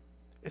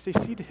is they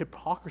see the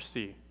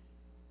hypocrisy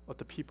of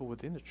the people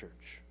within the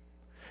church.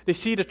 They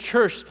see the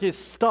church get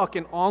stuck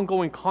in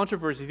ongoing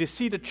controversy. They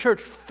see the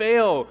church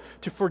fail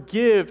to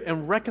forgive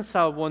and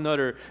reconcile one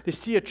another. They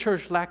see a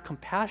church lack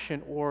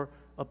compassion or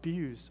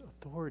abuse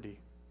authority.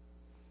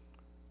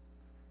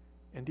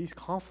 And these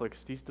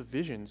conflicts, these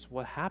divisions,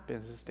 what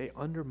happens is they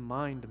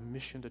undermine the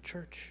mission of the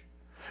church.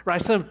 Right?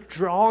 Instead of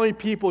drawing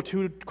people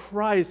to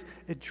Christ,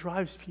 it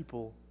drives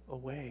people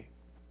away.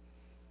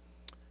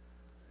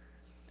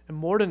 And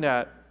more than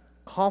that,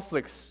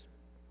 conflicts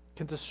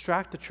can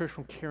distract the church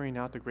from carrying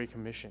out the Great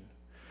Commission.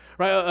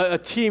 Right? A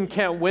team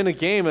can't win a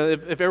game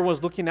if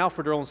everyone's looking out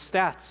for their own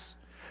stats.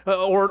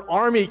 Or an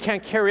army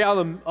can't carry out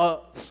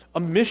a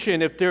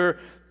mission if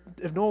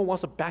no one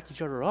wants to back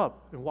each other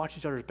up and watch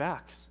each other's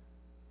backs.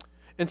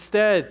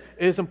 Instead,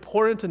 it is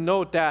important to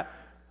note that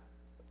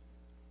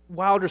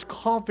while there's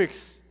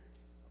conflicts,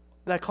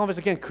 that conflicts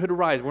again could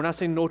arise. We're not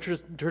saying no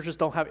churches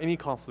don't have any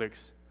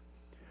conflicts.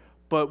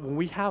 But when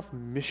we have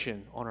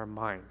mission on our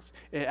minds,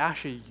 it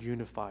actually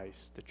unifies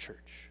the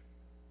church.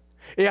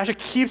 It actually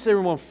keeps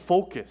everyone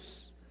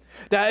focused.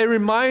 That it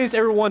reminds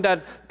everyone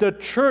that the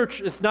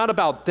church is not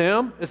about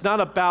them. It's not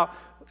about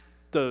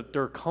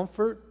their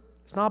comfort.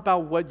 It's not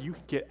about what you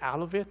can get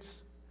out of it.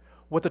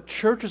 What the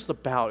church is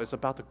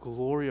about the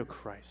glory of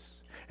Christ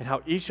and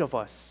how each of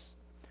us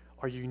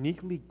are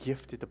uniquely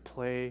gifted to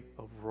play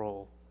a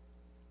role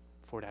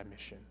for that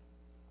mission.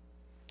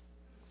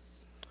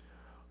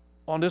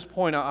 On this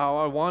point,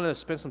 I want to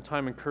spend some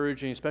time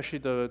encouraging,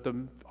 especially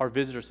our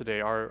visitors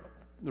today,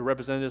 the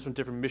representatives from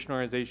different mission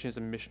organizations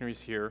and missionaries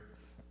here.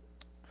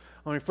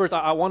 First,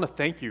 I want to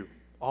thank you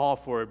all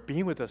for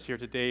being with us here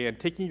today and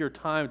taking your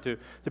time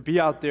to be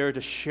out there,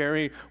 to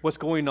sharing what's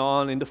going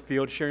on in the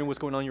field, sharing what's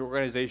going on in your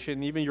organization,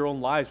 and even your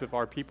own lives with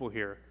our people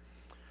here.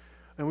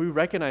 And we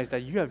recognize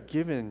that you have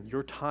given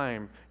your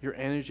time, your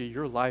energy,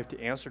 your life to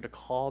answer the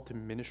call to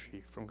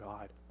ministry from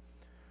God.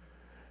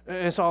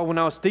 And so when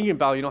I was thinking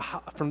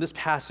about, from this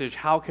passage,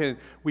 how can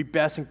we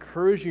best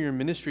encourage your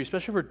ministry,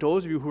 especially for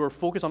those of you who are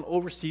focused on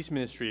overseas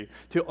ministry,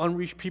 to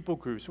unreached people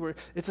groups, where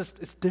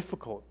it's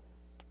difficult.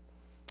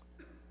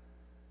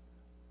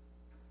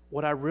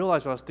 What I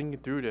realized when I was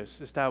thinking through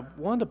this is that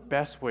one of the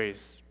best ways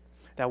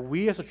that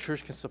we as a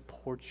church can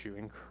support you,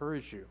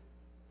 encourage you,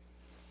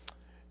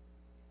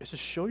 is to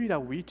show you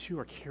that we too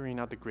are carrying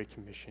out the Great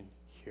Commission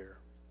here.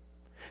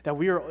 That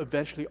we are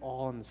eventually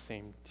all on the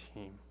same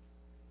team.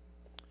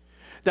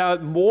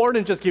 That more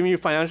than just giving you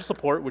financial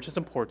support, which is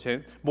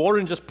important, more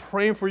than just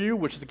praying for you,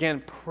 which is,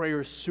 again,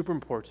 prayer is super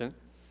important,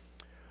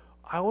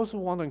 I also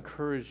want to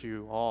encourage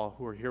you all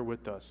who are here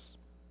with us.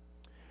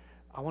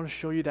 I want to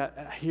show you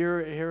that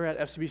here at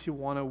FCBC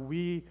Wana,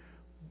 we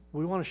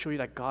want to show you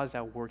that God's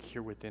at work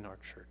here within our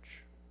church.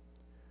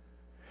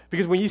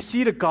 Because when you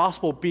see the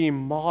gospel being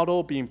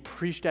modeled, being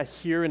preached at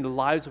here in the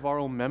lives of our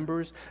own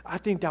members, I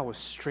think that will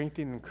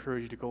strengthen and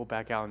encourage you to go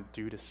back out and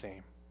do the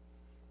same.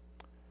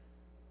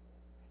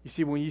 You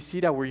see, when you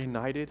see that we're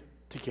united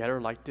together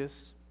like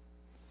this,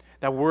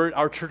 that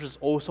our church is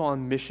also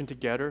on mission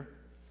together,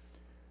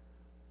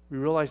 we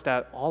realize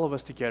that all of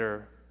us are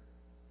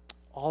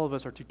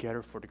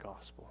together for the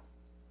gospel.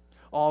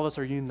 All of us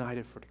are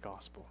united for the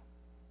gospel.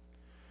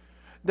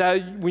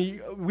 That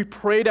we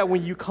pray that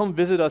when you come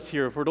visit us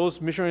here, for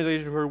those mission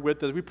organizations who are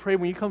with us, we pray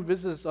when you come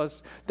visit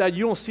us that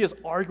you don't see us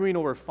arguing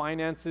over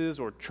finances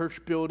or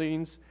church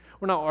buildings.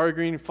 We're not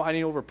arguing,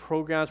 fighting over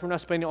programs. We're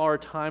not spending all our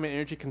time and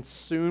energy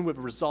consumed with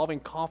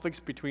resolving conflicts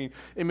between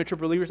immature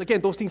believers.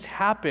 Again, those things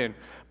happen.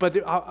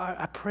 But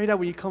I pray that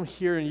when you come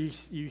here and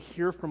you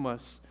hear from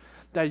us,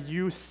 that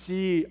you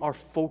see our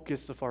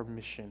focus of our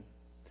mission,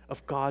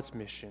 of God's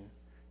mission,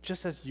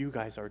 just as you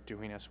guys are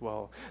doing as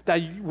well. That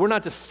we're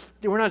not just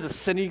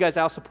sending you guys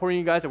out, supporting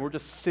you guys, and we're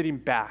just sitting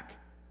back.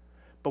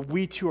 But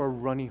we too are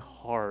running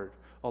hard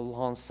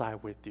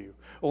alongside with you.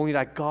 Only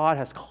that God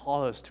has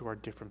called us to our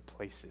different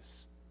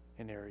places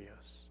and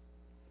areas.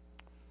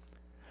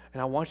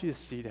 And I want you to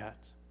see that.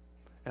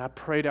 And I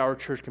pray that our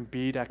church can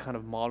be that kind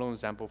of model and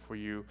example for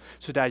you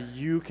so that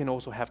you can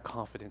also have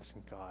confidence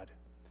in God.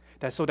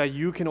 So that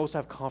you can also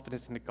have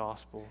confidence in the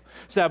gospel.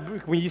 So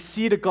that when you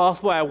see the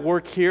gospel at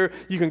work here,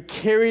 you can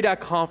carry that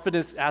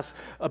confidence as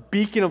a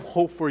beacon of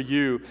hope for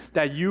you,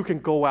 that you can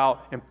go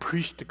out and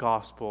preach the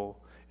gospel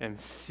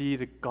and see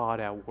the God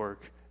at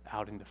work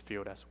out in the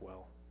field as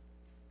well.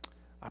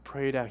 I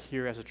pray that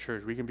here as a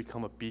church, we can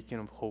become a beacon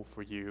of hope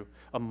for you,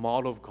 a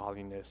model of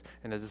godliness,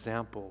 an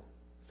example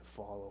to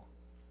follow.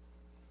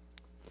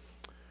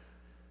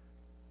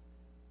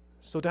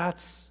 So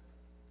that's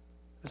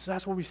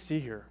what we see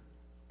here.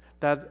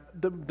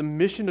 That the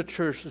mission of the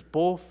church is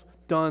both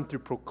done through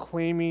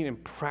proclaiming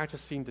and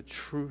practicing the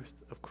truth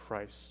of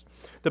Christ.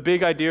 The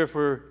big idea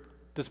for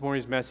this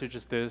morning's message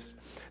is this,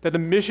 that the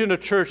mission of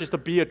the church is to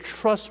be a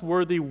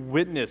trustworthy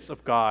witness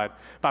of God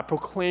by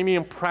proclaiming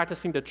and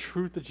practicing the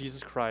truth of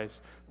Jesus Christ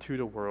to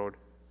the world.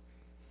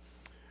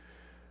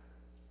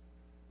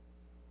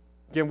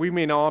 Again, we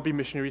may not all be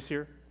missionaries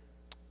here.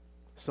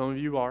 Some of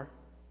you are.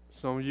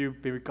 Some of you,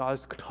 maybe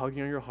God's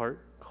tugging on your heart,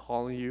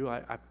 calling you.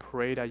 I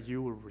pray that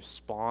you will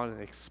respond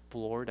and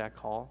explore that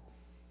call.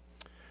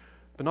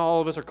 But not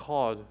all of us are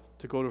called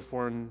to go to a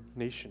foreign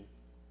nation.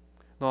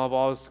 Not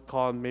all of us are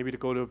called maybe to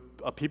go to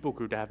a people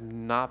group that have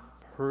not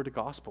heard the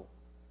gospel.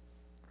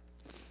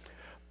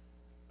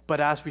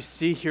 But as we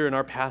see here in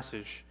our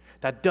passage,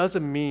 that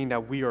doesn't mean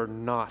that we are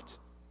not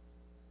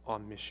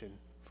on mission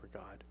for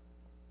God.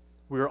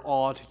 We are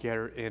all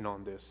together in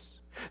on this.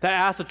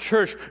 That as a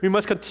church, we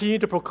must continue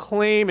to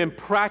proclaim and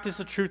practice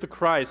the truth of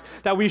Christ.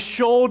 That we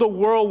show the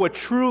world what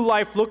true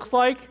life looks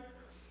like,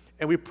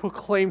 and we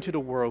proclaim to the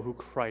world who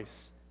Christ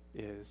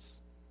is.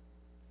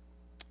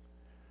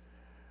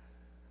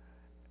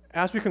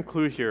 As we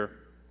conclude here,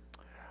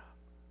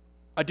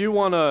 I do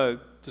want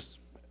to just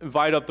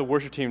invite up the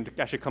worship team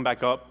to actually come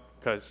back up,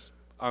 because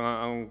I'm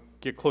going to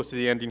get close to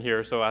the ending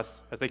here. So as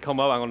they come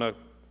up, I'm going to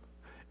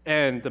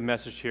end the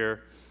message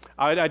here.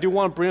 I do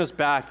want to bring us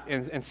back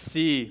and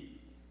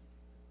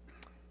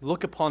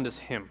look upon this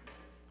hymn.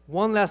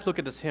 One last look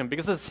at this hymn,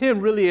 because this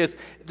hymn really is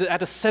at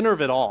the center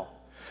of it all.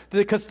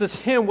 Because this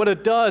hymn, what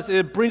it does,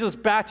 it brings us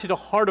back to the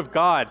heart of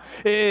God.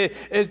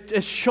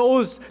 It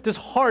shows this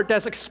heart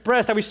that's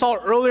expressed, that we saw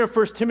earlier in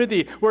 1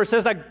 Timothy, where it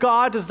says that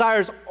God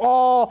desires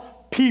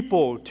all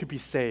people to be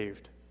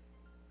saved.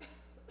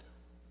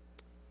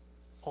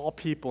 All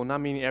people, not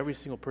meaning every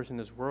single person in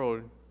this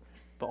world,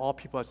 but all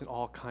people as in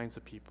all kinds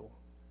of people,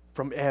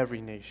 from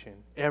every nation,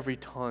 every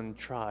tongue,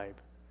 tribe,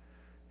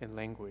 and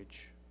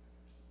language.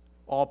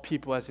 All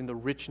people as in the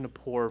rich and the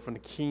poor, from the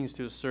kings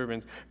to the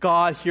servants.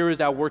 God here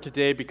is at work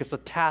today because the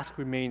task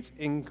remains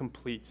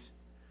incomplete.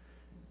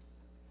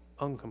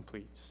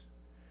 Incomplete.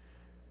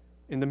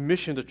 And the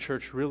mission of the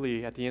church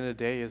really, at the end of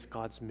the day, is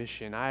God's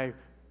mission. I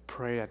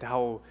pray that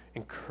will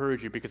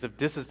encourage you, because if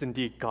this is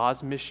indeed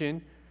God's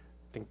mission,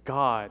 then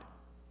God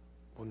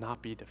will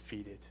not be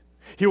defeated.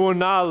 He will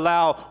not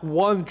allow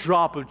one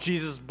drop of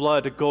Jesus'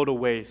 blood to go to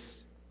waste.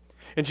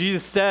 And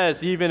Jesus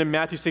says, even in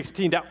Matthew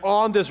 16, that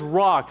on this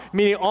rock,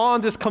 meaning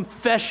on this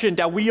confession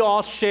that we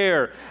all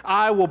share,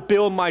 I will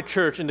build my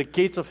church, and the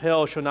gates of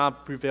hell shall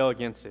not prevail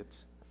against it.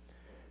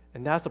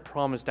 And that's the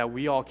promise that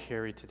we all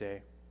carry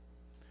today.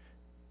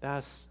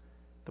 That's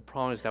the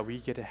promise that we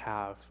get to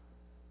have,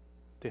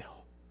 to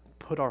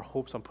put our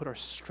hopes on, put our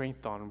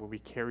strength on when we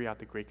carry out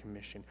the Great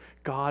Commission.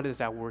 God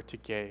is at work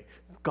today.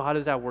 God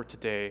is at work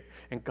today,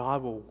 and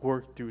God will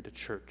work through the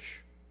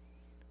church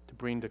to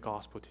bring the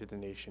gospel to the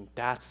nation.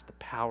 That's the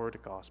power of the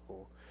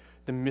gospel,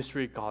 the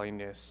mystery of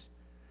godliness,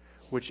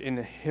 which in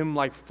a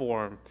hymn-like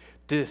form,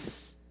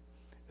 this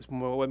is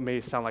what it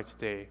may sound like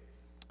today,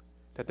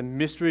 that the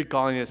mystery of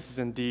godliness is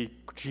indeed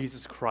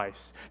Jesus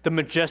Christ, the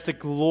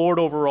majestic Lord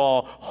over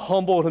all,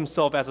 humbled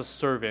himself as a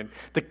servant,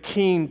 the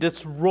King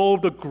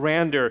disrobed of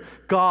grandeur,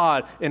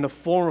 God in the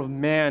form of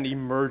man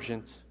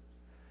emergent.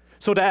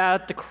 So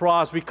that at the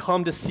cross we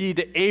come to see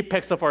the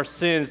apex of our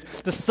sins,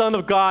 the Son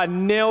of God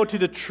nailed to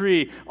the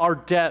tree. Our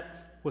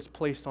debt was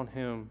placed on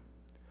him.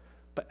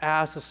 But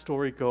as the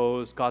story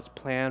goes, God's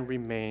plan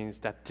remains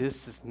that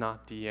this is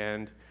not the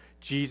end.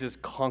 Jesus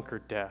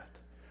conquered death,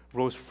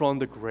 rose from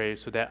the grave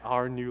so that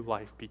our new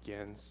life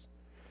begins.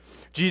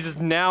 Jesus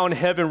now in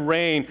heaven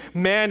reign.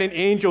 Man and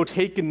angel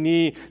take a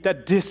knee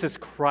that this is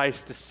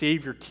Christ, the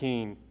Savior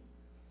King,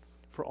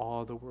 for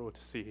all the world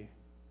to see.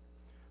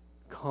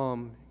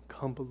 Come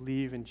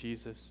believe in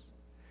Jesus.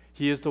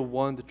 He is the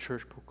one the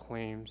church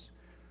proclaims,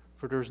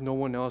 for there's no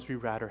one else we'd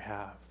rather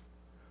have.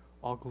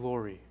 All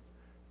glory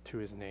to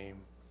his name.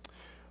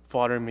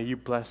 Father, may you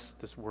bless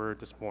this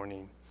word this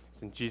morning.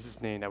 It's in Jesus'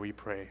 name that we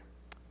pray.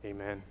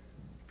 Amen.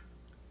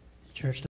 Church.